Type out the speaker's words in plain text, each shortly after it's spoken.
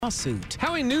lawsuit.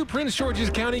 How a new Prince George's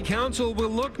County Council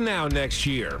will look now next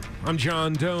year. I'm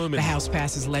John Doman. The House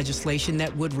passes legislation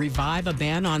that would revive a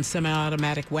ban on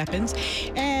semi-automatic weapons,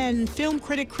 and film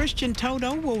critic Christian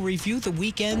Toto will review the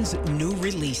weekend's new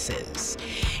releases.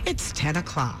 It's 10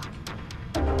 o'clock.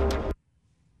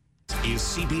 Is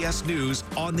CBS News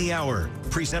on the Hour,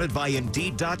 presented by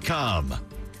Indeed.com.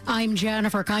 I'm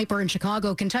Jennifer Kuiper in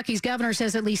Chicago. Kentucky's governor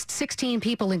says at least 16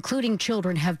 people, including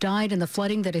children, have died in the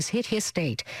flooding that has hit his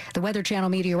state. The Weather Channel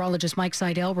meteorologist Mike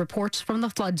Seidel reports from the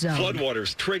flood zone.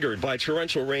 Floodwaters triggered by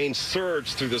torrential rain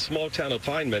surged through the small town of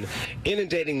Feynman,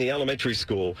 inundating the elementary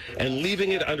school and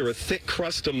leaving it under a thick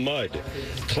crust of mud.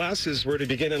 Classes were to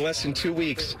begin in less than 2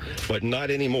 weeks, but not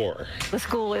anymore. The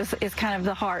school is kind of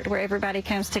the heart where everybody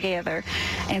comes together,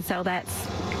 and so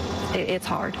it's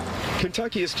hard.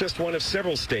 Kentucky is just one of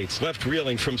several states left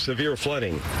reeling from severe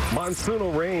flooding.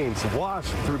 Monsoonal rains washed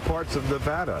through parts of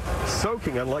Nevada,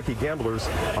 soaking unlucky gamblers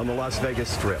on the Las Vegas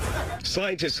Strip.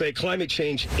 Scientists say climate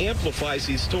change amplifies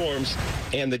these storms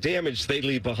and the damage they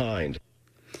leave behind.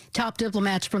 Top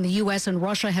diplomats from the U.S. and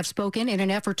Russia have spoken in an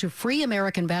effort to free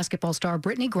American basketball star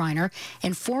Brittany Griner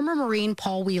and former Marine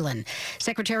Paul Whelan.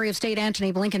 Secretary of State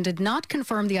Antony Blinken did not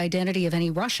confirm the identity of any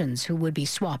Russians who would be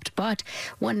swapped, but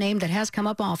one name that has come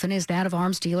up often is that of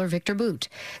arms dealer Victor Bout.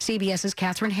 CBS's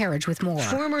Catherine Herridge with more.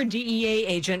 Former DEA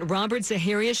agent Robert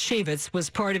Zaharias-Shavitz was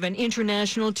part of an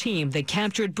international team that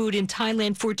captured Bout in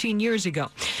Thailand 14 years ago.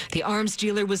 The arms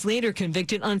dealer was later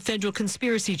convicted on federal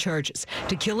conspiracy charges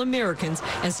to kill Americans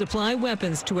and supply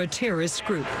weapons to a terrorist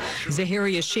group.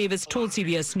 Zaharias-Shavitz told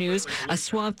CBS News a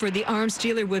swap for the arms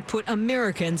dealer would put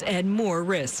Americans at more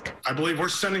risk. I believe we're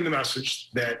sending the message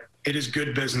that it is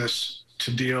good business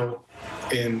to deal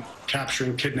in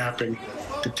capturing, kidnapping,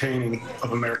 detaining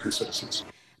of American citizens.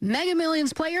 Mega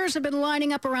Millions players have been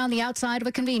lining up around the outside of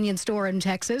a convenience store in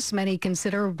Texas. Many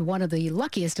considered one of the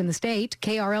luckiest in the state.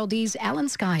 KRLD's Alan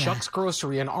Skaya. Chuck's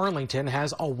Grocery in Arlington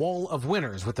has a wall of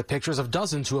winners with the pictures of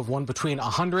dozens who have won between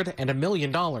 $100 and $1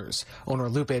 million. Owner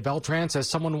Lupe Beltran says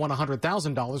someone won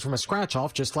 $100,000 from a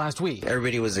scratch-off just last week.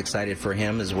 Everybody was excited for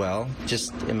him as well,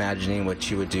 just imagining what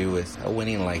you would do with a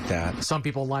winning like that. Some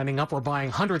people lining up were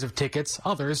buying hundreds of tickets,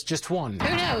 others just one.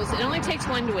 Who knows? It only takes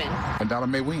one to win. $1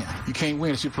 may win. You can't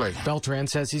win if you play. Beltran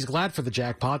says he's glad for the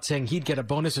jackpot, saying he'd get a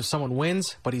bonus if someone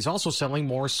wins, but he's also selling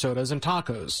more sodas and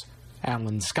tacos.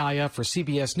 Alan Skaya for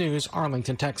CBS News,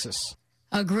 Arlington, Texas.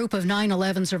 A group of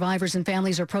 9/11 survivors and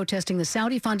families are protesting the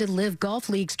Saudi-funded Live Golf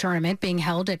Leagues tournament being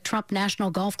held at Trump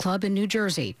National Golf Club in New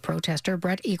Jersey. Protester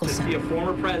Brett Eagleson. To see a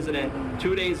former president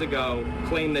 2 days ago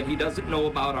claim that he doesn't know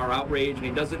about our outrage and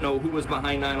he doesn't know who was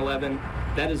behind 9/11,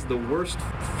 that is the worst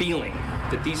feeling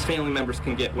that these family members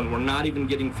can get when we're not even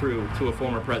getting through to a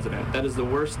former president. That is the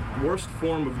worst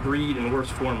form of greed and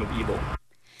worst form of evil.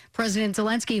 President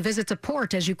Zelensky visits a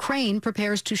port as Ukraine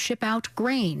prepares to ship out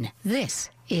grain. This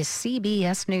is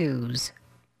CBS News.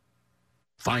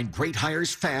 Find great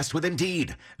hires fast with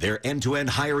Indeed. Their end-to-end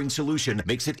hiring solution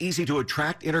makes it easy to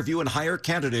attract, interview, and hire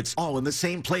candidates all in the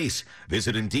same place.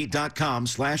 Visit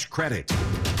Indeed.com/credit.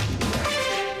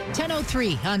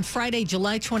 10:03 on Friday,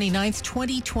 July 29th,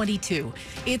 2022.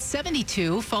 It's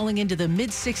 72, falling into the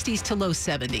mid-60s to low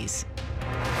 70s.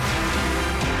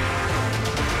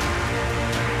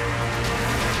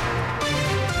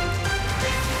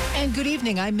 And good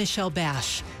evening, I'm Michelle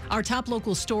Bash. Our top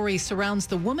local story surrounds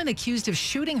the woman accused of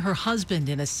shooting her husband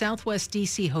in a Southwest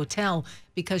D.C. hotel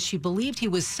because she believed he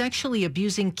was sexually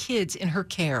abusing kids in her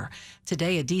care.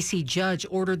 Today, a D.C. judge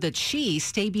ordered that she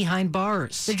stay behind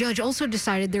bars. The judge also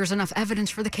decided there's enough evidence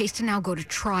for the case to now go to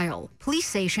trial. Police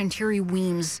say Shantiri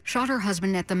Weems shot her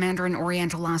husband at the Mandarin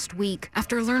Oriental last week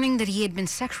after learning that he had been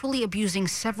sexually abusing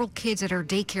several kids at her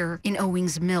daycare in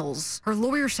Owings Mills. Her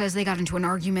lawyer says they got into an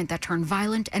argument that turned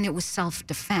violent and it was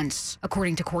self-defense.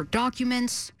 According to court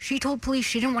documents, she told police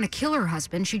she didn't want to kill her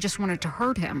husband, she just wanted to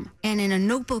hurt him. And in a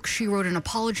notebook, she wrote an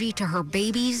apology to her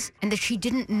babies and that she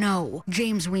didn't know.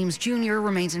 James Weems Jr.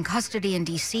 remains in custody in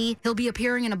D.C. He'll be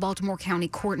appearing in a Baltimore County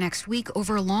court next week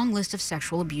over a long list of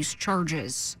sexual abuse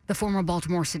charges. The former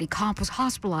Baltimore City cop was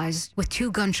hospitalized with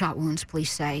 2 gunshot wounds,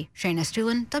 police say. Shayna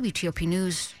Stulin, WTOP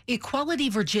News. Equality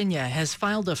Virginia has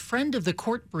filed a friend of the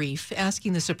court brief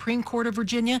asking the Supreme Court of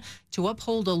Virginia to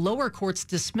uphold a lower court's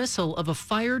dismissal of a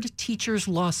fired teacher's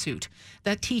lawsuit.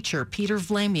 That teacher, Peter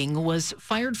Vlaming, was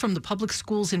fired from the public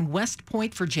schools in West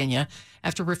Point, Virginia,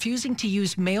 after refusing to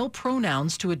use male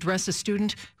pronouns to address a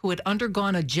student who had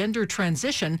undergone a gender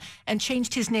transition and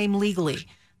changed his name legally.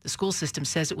 The school system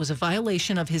says it was a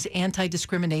violation of their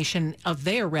anti-discrimination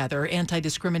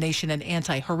and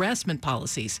anti-harassment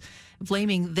policies.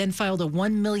 Vlaming then filed a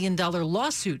 $1 million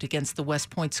lawsuit against the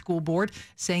West Point School Board,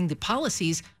 saying the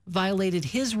policies violated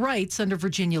his rights under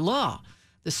Virginia law.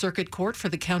 The Circuit Court for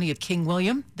the County of King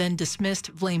William then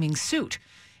dismissed Vlaming's suit.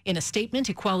 In a statement,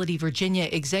 Equality Virginia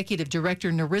Executive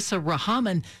Director Narissa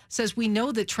Rahman says, "We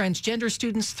know that transgender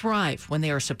students thrive when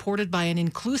they are supported by an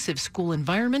inclusive school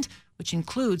environment, which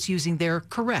includes using their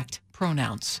correct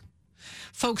pronouns."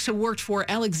 Folks who worked for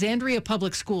Alexandria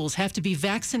Public Schools have to be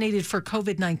vaccinated for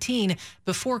COVID-19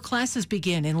 before classes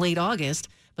begin in late August,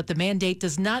 but the mandate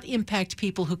does not impact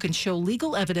people who can show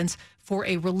legal evidence for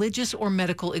a religious or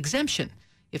medical exemption.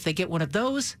 If they get one of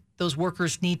those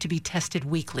workers need to be tested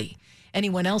weekly.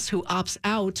 Anyone else who opts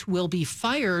out will be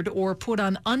fired or put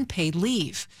on unpaid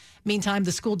leave. Meantime,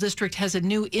 the school district has a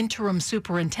new interim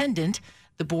superintendent.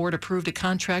 The board approved a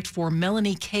contract for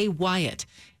Melanie K. Wyatt.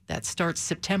 That starts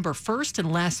September 1st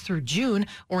and lasts through June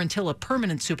or until a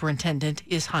permanent superintendent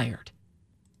is hired.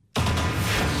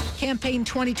 Campaign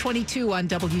 2022 on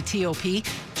WTOP.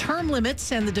 Term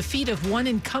limits and the defeat of one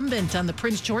incumbent on the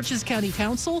Prince George's County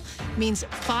Council means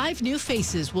 5 new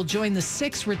faces will join the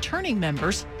 6 returning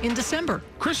members in December.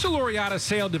 Crystal Laureata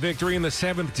sailed to victory in the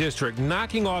 7th District,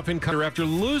 knocking off incumbent after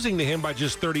losing to him by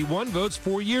just 31 votes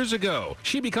 4 years ago.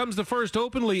 She becomes the first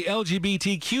openly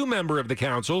LGBTQ member of the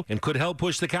council and could help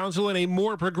push the council in a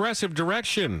more progressive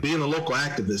direction. Being a local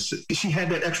activist, she had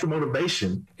that extra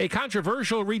motivation. A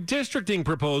controversial redistricting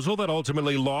proposal that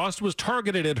ultimately lost was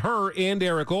targeted at her and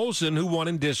Eric Olson, who won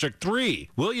in District 3.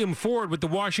 William Ford with the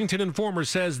Washington Informer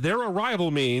says their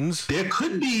arrival means there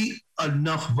could be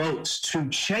enough votes to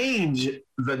change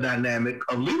the dynamic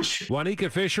of leadership.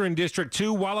 Juanica Fisher in District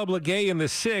 2, Walla Blagay in the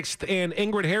 6th, and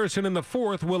Ingrid Harrison in the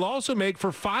 4th will also make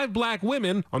for 5 black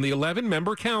women on the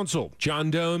 11-member council.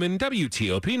 John Dome in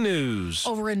WTOP News.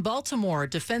 Over in Baltimore,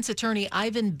 defense attorney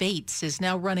Ivan Bates is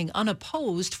now running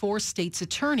unopposed for state's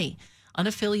attorney.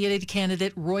 Unaffiliated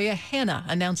candidate Roya Hanna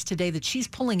announced today that she's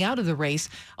pulling out of the race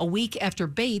a week after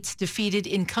Bates defeated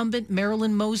incumbent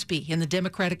Marilyn Mosby in the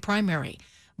Democratic primary.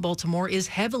 Baltimore is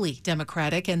heavily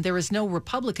Democratic, and there is no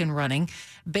Republican running.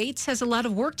 Bates has a lot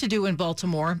of work to do in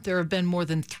Baltimore. There have been more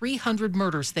than 300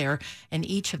 murders there in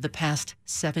each of the past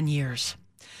 7 years.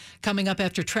 Coming up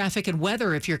after traffic and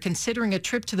weather, if you're considering a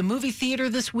trip to the movie theater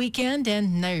this weekend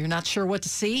and now you're not sure what to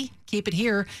see, keep it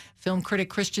here. Film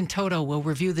critic Christian Toto will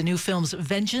review the new films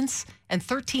Vengeance and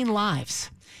 13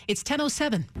 Lives. It's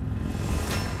 10:07.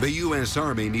 The U.S.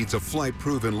 Army needs a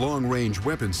flight-proven long-range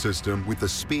weapon system with the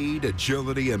speed,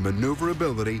 agility, and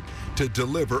maneuverability to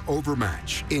deliver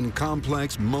overmatch in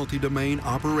complex multi-domain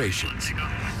operations.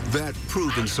 That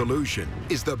proven solution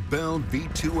is the Bell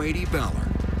V-280 Valor.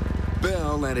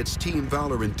 Bell and its Team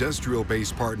Valor industrial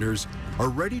base partners are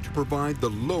ready to provide the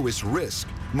lowest risk,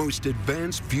 most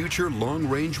advanced future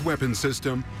long-range weapon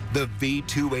system, the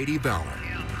V-280 Valor.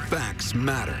 Facts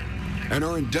matter, and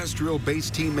our industrial base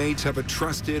teammates have a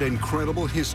trusted and credible history